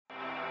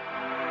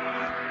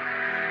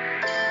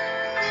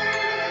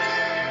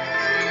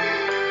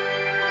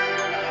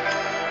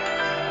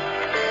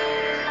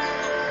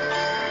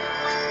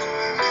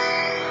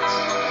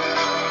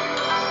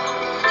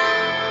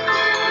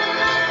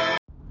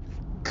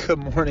Good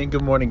morning,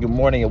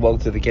 and welcome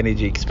to the Kenny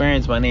G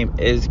Experience. My name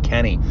is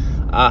Kenny.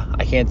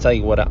 I can't tell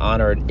you what an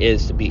honor it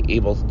is to be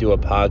able to do a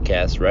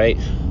podcast, right?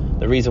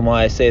 The reason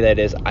why I say that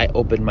is I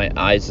opened my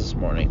eyes this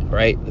morning,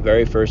 right? The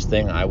very first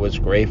thing I was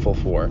grateful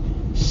for.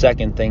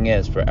 Second thing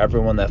is for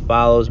everyone that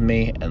follows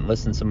me and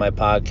listens to my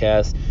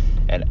podcast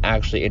and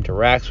actually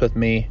interacts with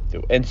me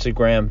through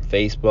Instagram,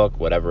 Facebook,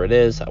 whatever it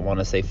is. I want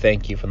to say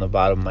thank you from the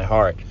bottom of my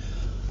heart.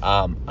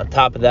 On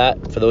top of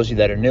that, for those of you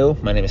that are new,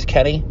 my name is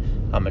Kenny.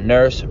 I'm a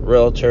nurse,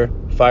 realtor,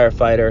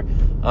 firefighter,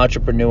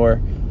 entrepreneur.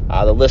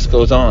 The list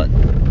goes on.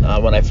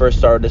 When I first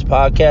started this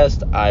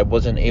podcast, I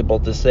wasn't able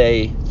to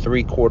say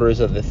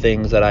 3/4 of the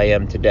things that I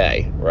am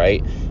today,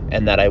 right?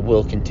 And that I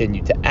will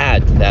continue to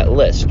add to that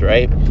list,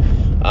 right?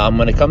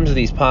 When it comes to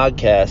these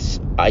podcasts,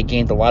 I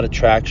gained a lot of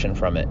traction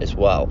from it as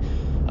well.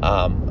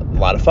 A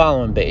lot of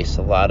following base,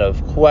 a lot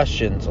of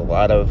questions, a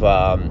lot of,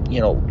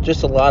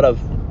 just a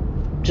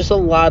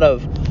lot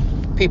of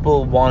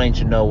people wanting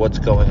to know what's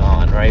going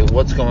on, right?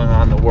 What's going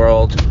on in the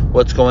world?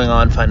 What's going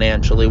on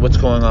financially? What's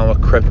going on with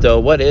crypto?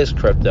 What is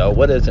crypto?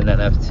 What is an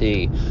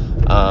NFT?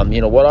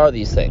 What are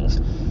these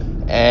things?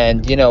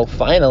 And,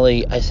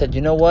 finally, I said,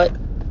 you know what?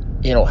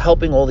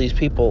 Helping all these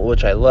people,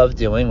 which I love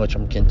doing, which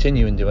I'm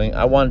continuing doing,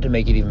 I wanted to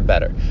make it even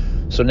better.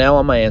 So now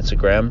on my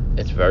Instagram,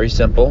 it's very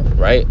simple,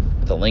 right?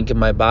 The link in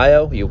my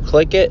bio, you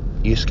click it,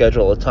 you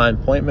schedule a time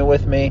appointment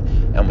with me,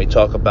 and we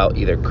talk about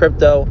either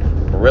crypto,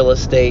 real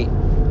estate,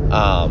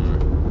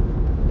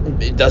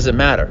 it doesn't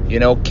matter,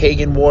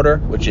 Kagan water,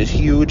 which is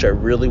huge. I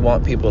really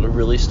want people to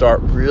really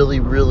start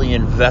really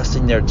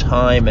investing their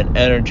time and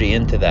energy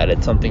into that.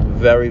 It's something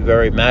very,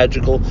 very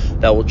magical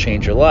that will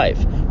change your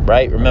life,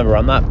 right? Remember,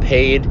 I'm not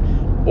paid,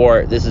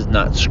 or this is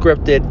not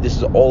scripted. This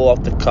is all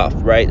off the cuff,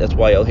 right? That's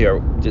why you'll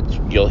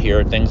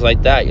hear things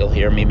like that. You'll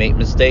hear me make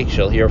mistakes.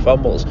 You'll hear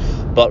fumbles.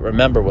 But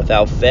remember,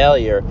 without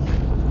failure,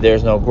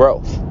 there's no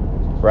growth,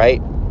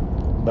 right?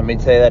 Let me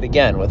say that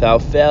again.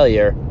 Without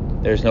failure,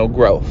 there's no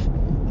growth,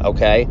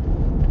 okay?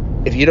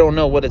 If you don't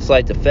know what it's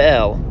like to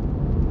fail,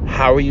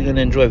 how are you going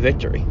to enjoy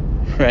victory,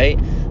 right?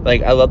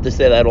 Like, I love to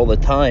say that all the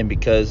time,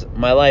 because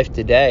my life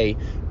today,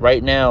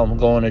 right now, I'm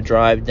going to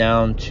drive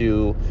down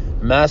to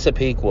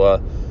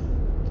Massapequa.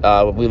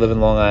 We live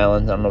in Long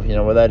Island. I don't know if you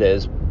know where that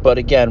is. But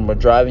again, we're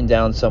driving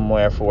down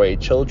somewhere for a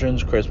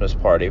children's Christmas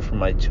party for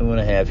my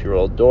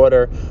 2.5-year-old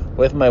daughter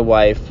with my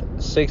wife,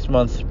 6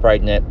 months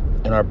pregnant,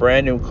 in our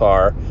brand new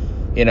car,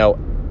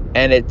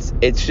 and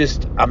it's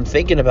just, I'm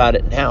thinking about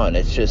it now, and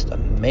it's just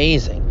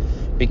amazing,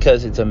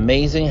 because it's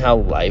amazing how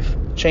life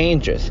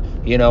changes.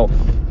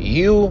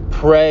 You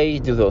pray,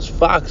 do those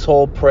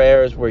foxhole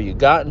prayers where you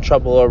got in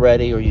trouble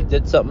already, or you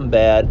did something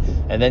bad,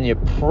 and then you're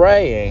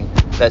praying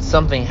that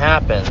something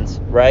happens,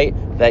 right?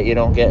 That you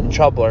don't get in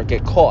trouble or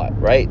get caught,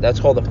 right? That's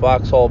called the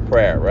foxhole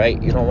prayer,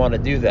 right? You don't want to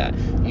do that.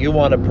 You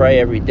want to pray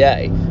every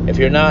day. If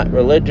you're not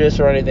religious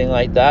or anything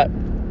like that,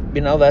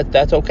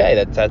 that's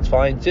okay. That's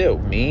fine too.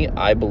 Me,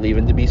 I believe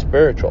in to be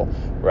spiritual,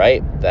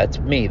 right? That's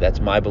me. That's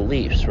my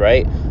beliefs,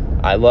 right?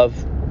 I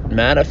love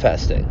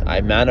manifesting.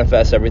 I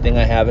manifest everything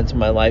I have into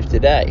my life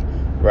today,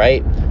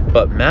 right?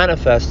 But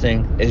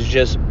manifesting is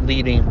just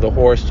leading the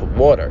horse to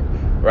water,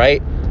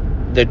 right?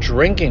 The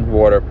drinking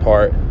water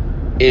part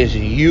is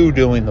you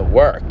doing the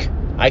work.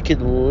 I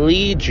could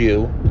lead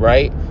you,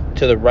 right,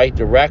 to the right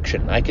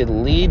direction. I could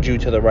lead you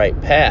to the right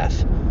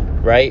path,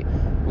 right?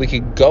 We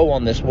could go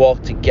on this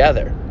walk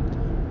together.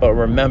 But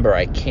remember,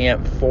 I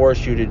can't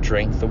force you to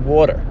drink the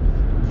water.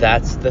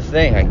 That's the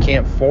thing. I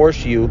can't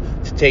force you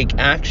to take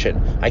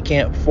action. I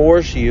can't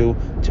force you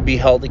to be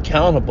held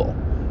accountable,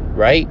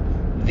 right?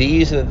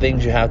 These are the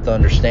things you have to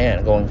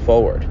understand going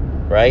forward,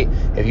 right?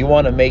 If you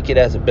want to make it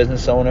as a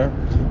business owner,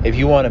 if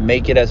you want to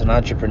make it as an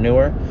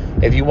entrepreneur,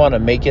 if you want to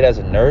make it as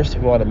a nurse,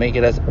 if you want to make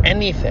it as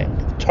anything,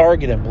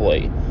 Target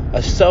employee,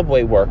 a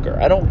Subway worker,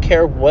 I don't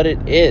care what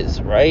it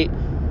is, right?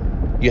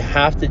 You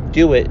have to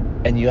do it,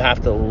 and you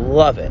have to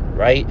love it,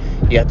 right?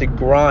 You have to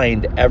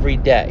grind every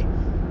day.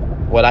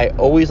 What I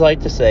always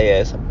like to say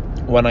is,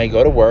 when I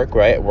go to work,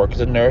 right, I work as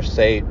a nurse,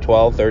 say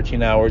 12,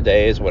 13-hour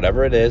days,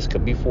 whatever it is,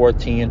 could be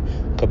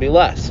 14, could be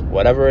less,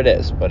 whatever it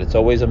is, but it's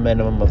always a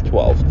minimum of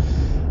 12,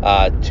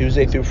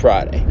 Tuesday through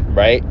Friday,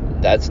 right?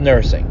 That's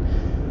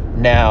nursing.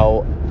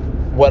 Now,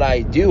 what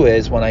I do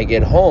is, when I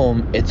get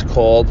home, it's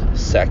called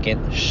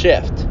second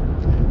shift.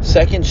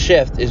 Second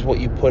shift is what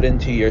you put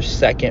into your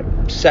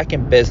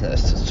second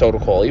business, so to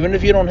call, even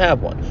if you don't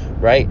have one,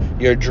 right?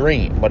 Your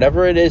dream,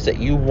 whatever it is that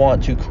you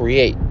want to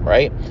create,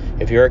 right?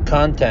 If you're a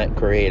content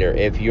creator,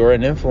 if you're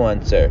an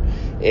influencer,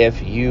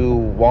 if you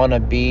want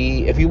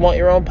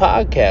your own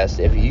podcast,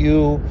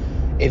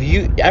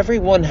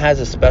 everyone has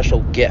a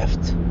special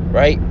gift,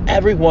 right?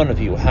 Every one of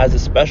you has a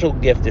special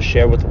gift to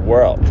share with the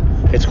world.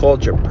 It's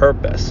called your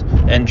purpose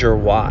and your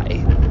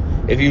why.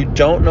 If you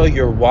don't know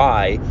your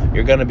why,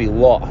 you're going to be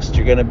lost.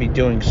 You're going to be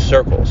doing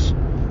circles.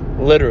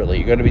 Literally,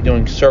 you're going to be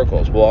doing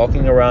circles,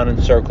 walking around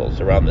in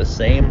circles, around the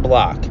same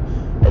block,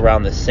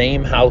 around the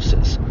same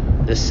houses,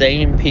 the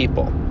same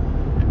people,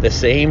 the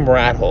same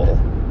rat hole,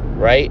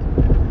 right?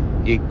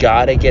 You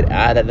got to get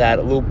out of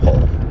that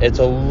loophole. It's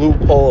a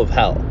loophole of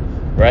hell,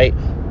 right?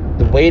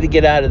 The way to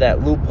get out of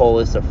that loophole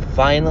is to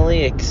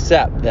finally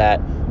accept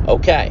that,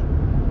 okay,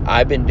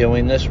 I've been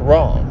doing this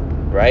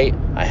wrong, right?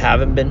 I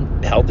haven't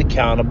been held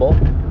accountable,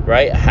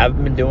 right? I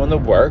haven't been doing the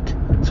work.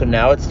 So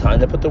now it's time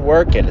to put the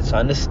work in. It's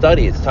time to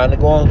study. It's time to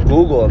go on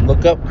Google and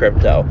look up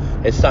crypto.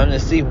 It's time to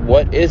see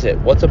what is it?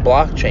 What's a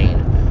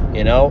blockchain?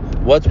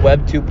 What's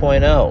Web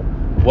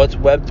 2.0? What's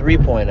Web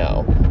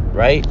 3.0,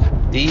 right?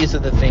 These are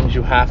the things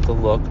you have to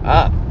look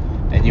up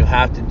and you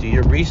have to do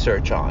your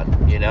research on.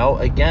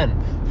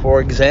 Again,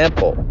 for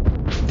example,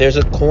 there's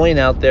a coin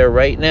out there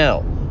right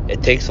now.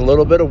 It takes a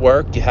little bit of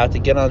work. You have to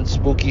get on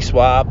Spooky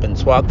Swap and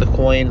swap the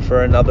coin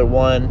for another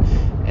one,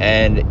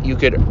 and you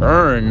could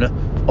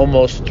earn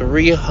almost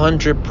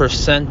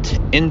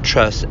 300%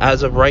 interest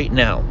as of right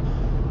now.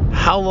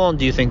 How long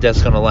do you think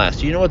that's going to last?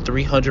 Do you know what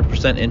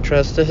 300%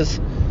 interest is?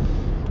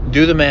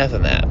 Do the math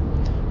on that,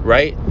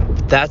 right?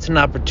 That's an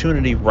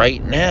opportunity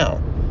right now.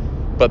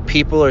 But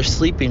people are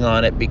sleeping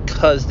on it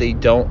because they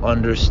don't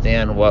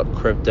understand what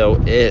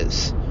crypto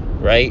is,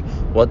 right?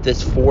 What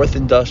this fourth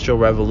industrial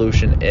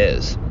revolution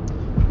is.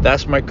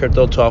 That's my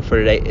crypto talk for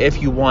today.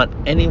 If you want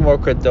any more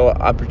crypto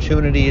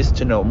opportunities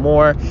to know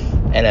more,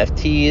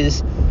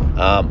 NFTs,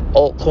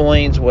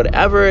 altcoins,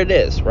 whatever it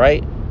is,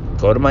 right?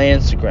 Go to my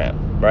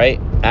Instagram,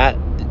 right?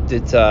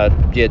 Just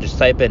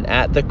type in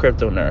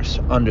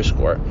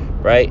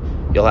 @thecryptonurse_, right?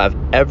 You'll have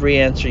every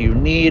answer you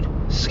need.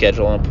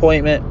 Schedule an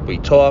appointment. We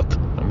talk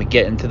and we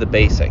get into the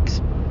basics.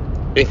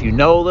 If you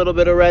know a little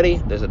bit already,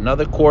 there's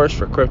another course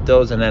for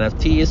cryptos and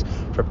NFTs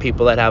for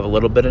people that have a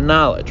little bit of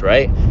knowledge,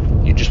 right?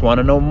 You just want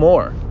to know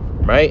more,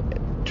 right?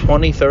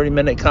 20,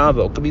 30-minute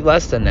convo. It could be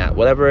less than that,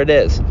 whatever it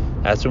is.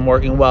 That's been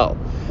working well.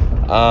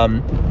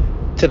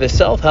 To the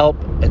self-help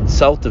and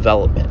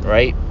self-development,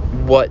 right?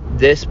 What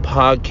this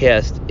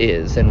podcast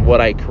is and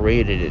what I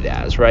created it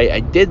as, right?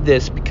 I did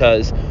this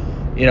because,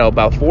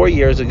 about 4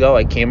 years ago,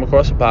 I came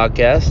across a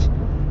podcast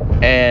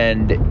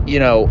and,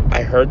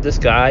 I heard this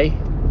guy,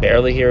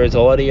 barely hear his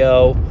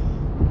audio,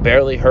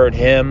 barely heard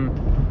him,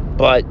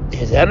 but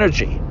his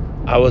energy.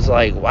 I was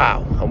like,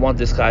 wow, I want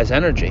this guy's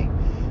energy,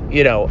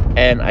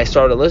 and I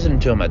started listening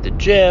to him at the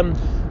gym.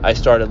 I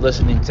started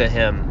listening to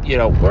him,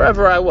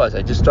 wherever I was.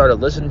 I just started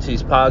listening to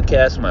these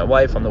podcasts with my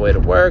wife on the way to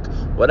work,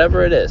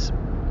 whatever it is.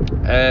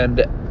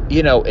 And,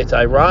 it's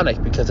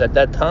ironic because at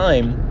that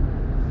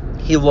time,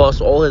 he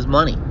lost all his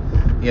money,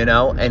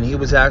 and he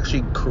was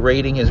actually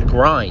creating his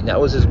grind.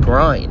 That was his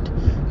grind,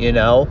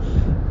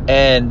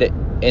 and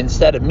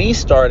instead of me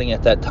starting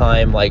at that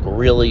time, like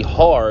really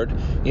hard,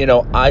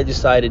 I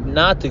decided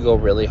not to go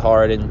really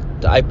hard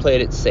and I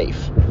played it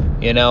safe,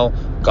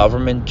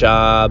 government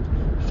job,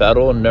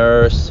 federal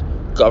nurse,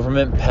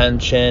 government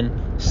pension,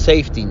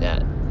 safety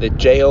net, the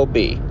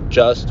JOB,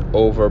 just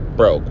over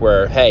broke,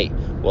 where, hey,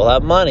 we'll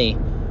have money,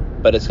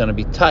 but it's going to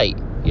be tight,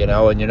 and you're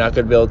not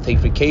going to be able to take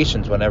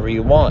vacations whenever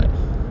you want.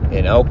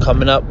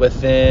 Coming up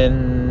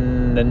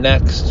within the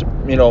next,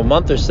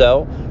 month or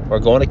so, we're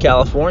going to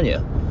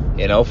California,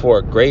 for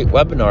a great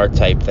webinar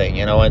type thing,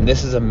 and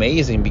this is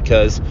amazing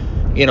because,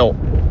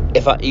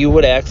 if you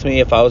would ask me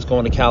if I was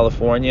going to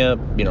California,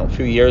 a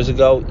few years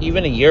ago,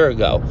 even a year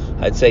ago,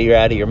 I'd say you're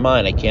out of your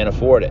mind. I can't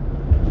afford it.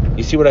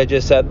 You see what I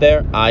just said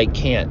there? I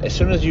can't. As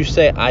soon as you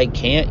say I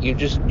can't, you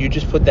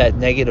just put that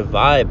negative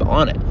vibe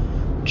on it.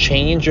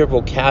 Change your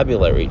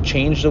vocabulary.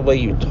 Change the way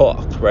you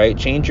talk, right?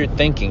 Change your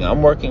thinking.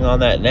 I'm working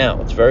on that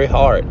now. It's very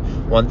hard.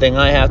 One thing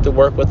I have to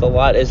work with a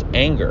lot is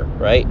anger,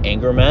 right?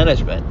 Anger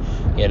management.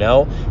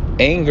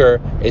 Anger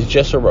is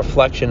just a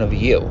reflection of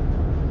you,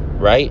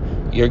 right?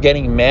 You're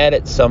getting mad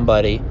at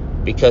somebody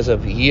because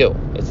of you.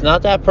 It's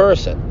not that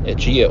person.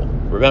 It's you.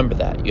 Remember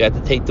that. You have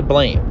to take the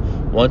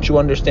blame. Once you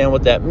understand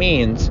what that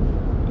means,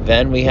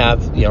 then we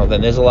have,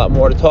 then there's a lot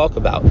more to talk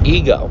about.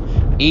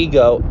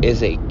 Ego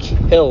is a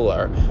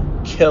killer.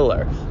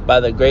 By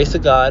the grace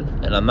of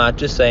God, and I'm not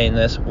just saying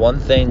this, one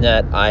thing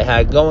that I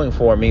had going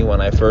for me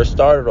when I first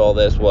started all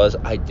this was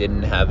I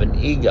didn't have an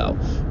ego,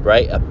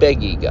 right? A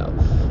big ego.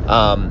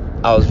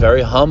 I was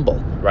very humble,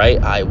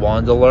 right? I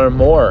wanted to learn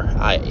more.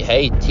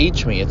 Hey,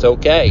 teach me. It's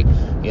okay.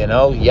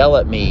 Yell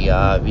at me.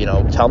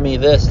 Tell me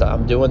this.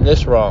 I'm doing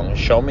this wrong.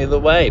 Show me the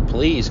way.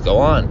 Please go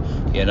on.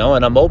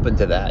 And I'm open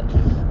to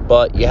that.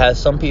 But you have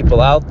some people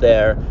out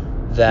there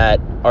that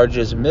are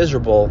just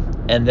miserable,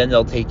 and then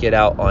they'll take it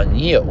out on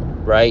you,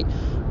 right?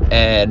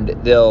 And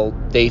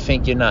they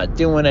think you're not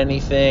doing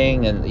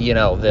anything, and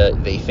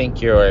they think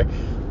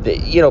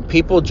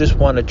people just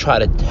want to try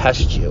to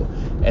test you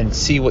and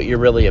see what you're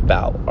really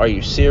about. Are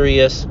you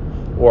serious,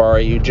 or are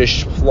you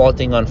just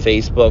flaunting on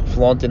Facebook,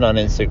 flaunting on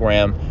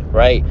Instagram,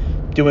 right?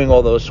 Doing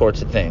all those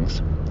sorts of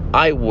things.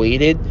 I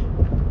waited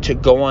to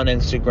go on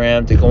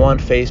Instagram, to go on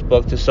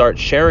Facebook, to start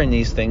sharing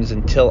these things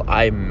until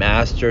I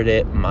mastered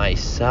it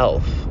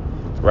myself,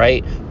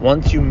 right?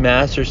 Once you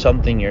master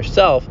something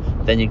yourself,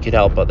 then you could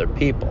help other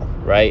people,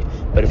 right?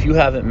 But if you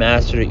haven't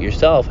mastered it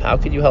yourself, how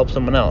could you help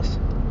someone else?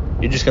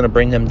 You're just going to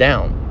bring them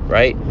down,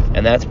 right?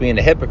 And that's being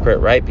a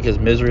hypocrite, right? Because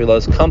misery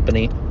loves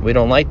company. We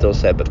don't like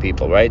those type of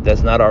people, right?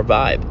 That's not our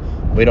vibe.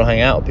 We don't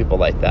hang out with people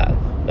like that.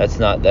 That's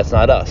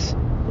not us,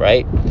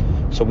 right?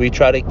 So we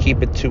try to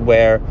keep it to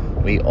where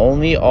we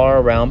only are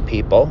around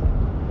people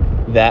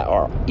that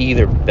are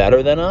either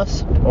better than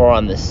us or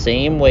on the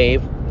same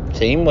wave,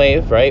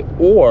 right?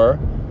 Or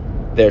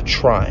they're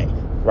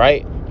trying,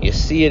 right? You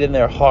see it in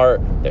their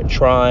heart. They're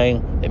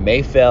trying. They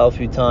may fail a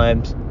few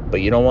times,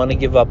 but you don't want to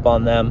give up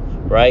on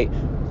them, right?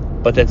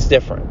 But that's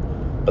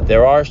different. But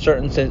there are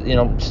certain,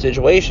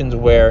 situations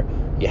where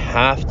you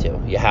have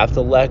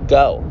to let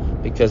go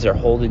because they're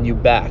holding you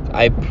back.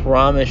 I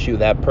promise you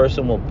that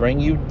person will bring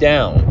you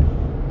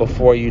down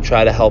before you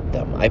try to help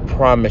them. I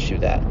promise you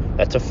that.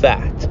 That's a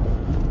fact.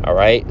 All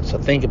right? So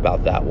think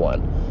about that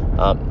one.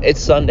 It's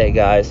Sunday,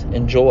 guys.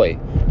 Enjoy.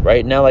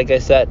 Right now, like I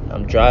said,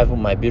 I'm driving with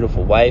my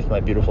beautiful wife, my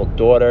beautiful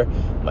daughter,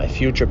 my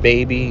future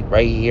baby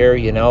right here,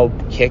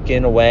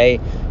 kicking away,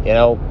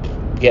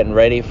 getting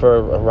ready for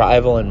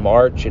arrival in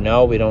March. We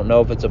don't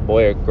know if it's a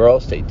boy or girl.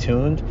 Stay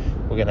tuned.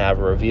 We're going to have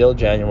a reveal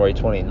January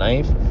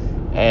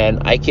 29th.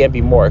 And I can't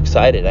be more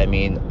excited. I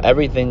mean,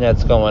 everything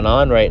that's going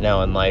on right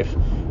now in life,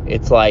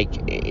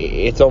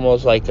 it's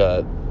almost like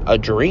a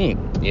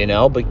dream,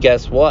 But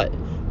guess what?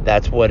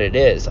 That's what it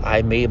is.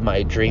 I made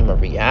my dream a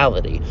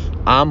reality.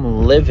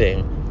 I'm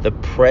living the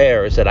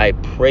prayers that I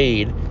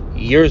prayed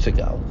years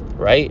ago,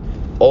 right?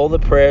 All the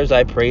prayers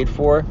I prayed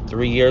for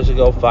 3 years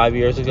ago, 5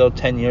 years ago,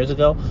 10 years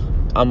ago,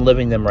 I'm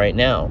living them right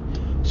now.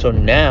 So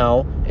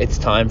now it's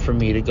time for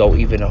me to go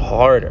even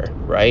harder,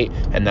 right?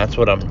 And that's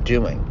what I'm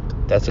doing.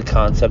 That's the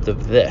concept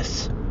of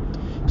this.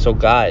 So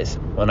guys,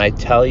 when I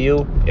tell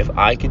you if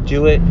I could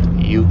do it,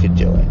 you could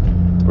do it,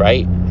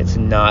 right? It's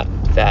not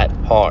that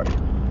hard.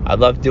 I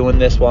love doing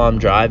this while I'm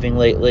driving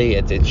lately.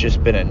 It's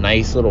just been a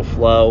nice little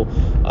flow.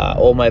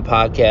 All my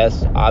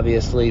podcasts,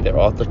 obviously, they're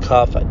off the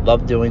cuff. I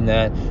love doing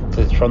that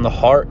because it's from the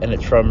heart and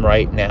it's from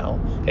right now.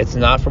 It's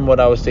not from what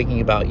I was thinking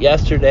about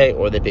yesterday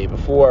or the day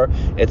before.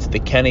 It's the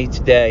Kenny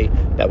today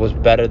that was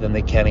better than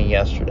the Kenny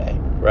yesterday,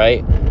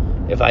 right?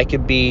 If I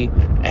could be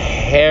a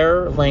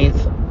hair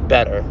length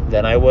better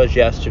than I was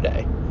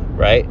yesterday,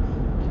 right?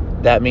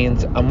 That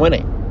means I'm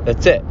winning.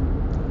 That's it.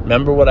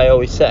 Remember what I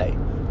always say.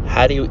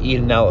 How do you eat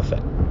an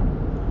elephant?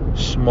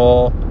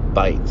 Small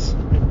bites,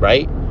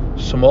 right?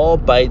 Small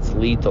bites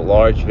lead to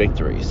large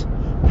victories.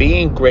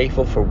 Being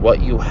grateful for what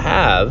you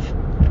have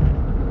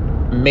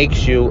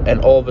makes you,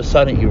 and all of a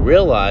sudden you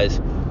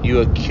realize you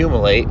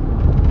accumulate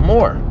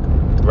more,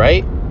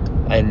 right?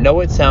 I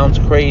know it sounds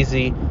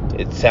crazy.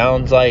 It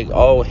sounds like,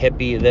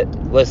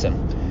 hippie.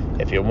 Listen,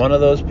 if you're one of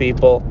those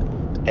people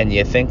and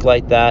you think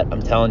like that,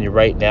 I'm telling you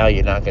right now,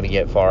 you're not going to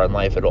get far in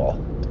life at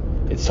all.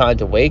 It's time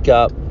to wake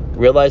up,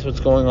 realize what's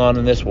going on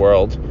in this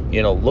world.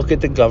 Look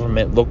at the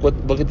government.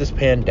 Look at this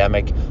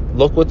pandemic.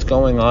 Look what's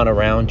going on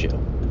around you.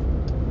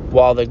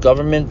 While the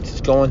government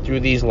is going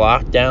through these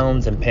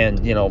lockdowns and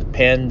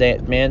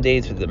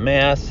mandates with the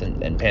masks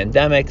and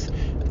pandemics,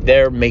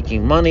 they're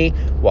making money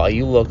while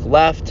you look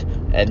left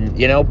and,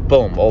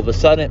 boom, all of a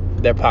sudden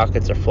their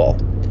pockets are full,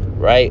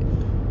 right?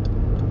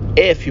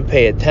 If you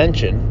pay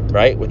attention,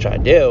 right, which I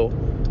do,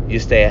 you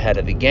stay ahead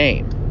of the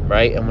game,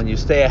 right? And when you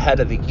stay ahead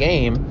of the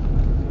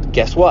game,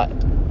 guess what?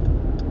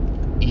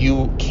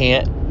 You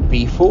can't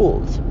be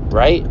fooled,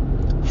 right?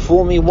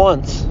 Fool me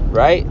once,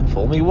 right?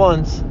 Fool me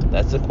once.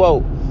 That's a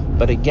quote.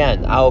 But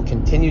again, I will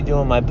continue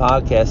doing my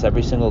podcast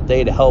every single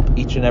day to help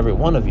each and every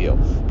one of you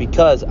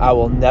because I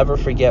will never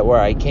forget where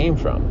I came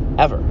from,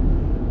 ever,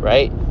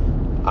 right?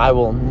 I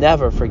will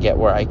never forget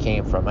where I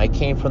came from. I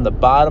came from the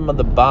bottom of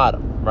the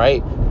bottom,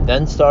 right?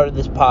 Then started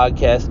this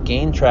podcast,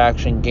 gained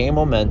traction, gained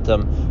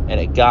momentum,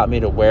 and it got me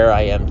to where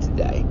I am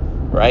today,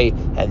 right?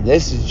 And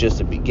this is just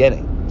the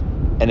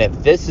beginning. And if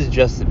this is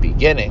just the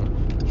beginning,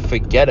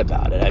 forget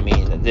about it. I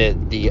mean,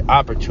 the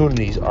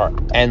opportunities are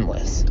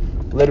endless,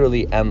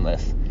 literally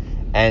endless.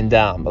 And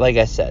like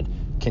I said,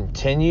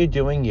 continue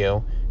doing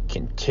you,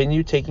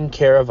 continue taking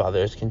care of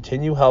others,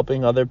 continue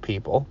helping other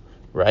people,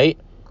 right?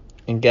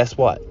 And guess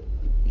what?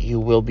 You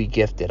will be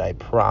gifted, I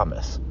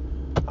promise.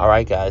 All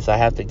right, guys, I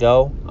have to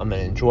go. I'm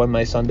going to enjoy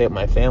my Sunday with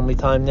my family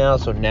time now.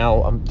 So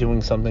now I'm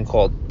doing something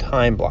called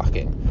time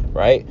blocking,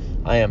 right?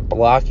 I am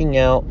blocking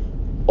out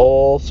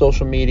all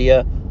social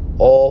media,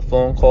 all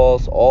phone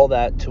calls, all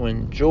that to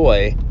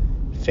enjoy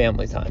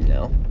family time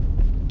now.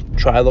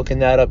 Try looking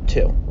that up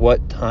too,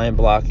 what time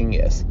blocking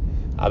is.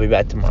 I'll be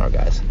back tomorrow,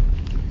 guys.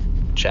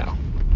 Ciao.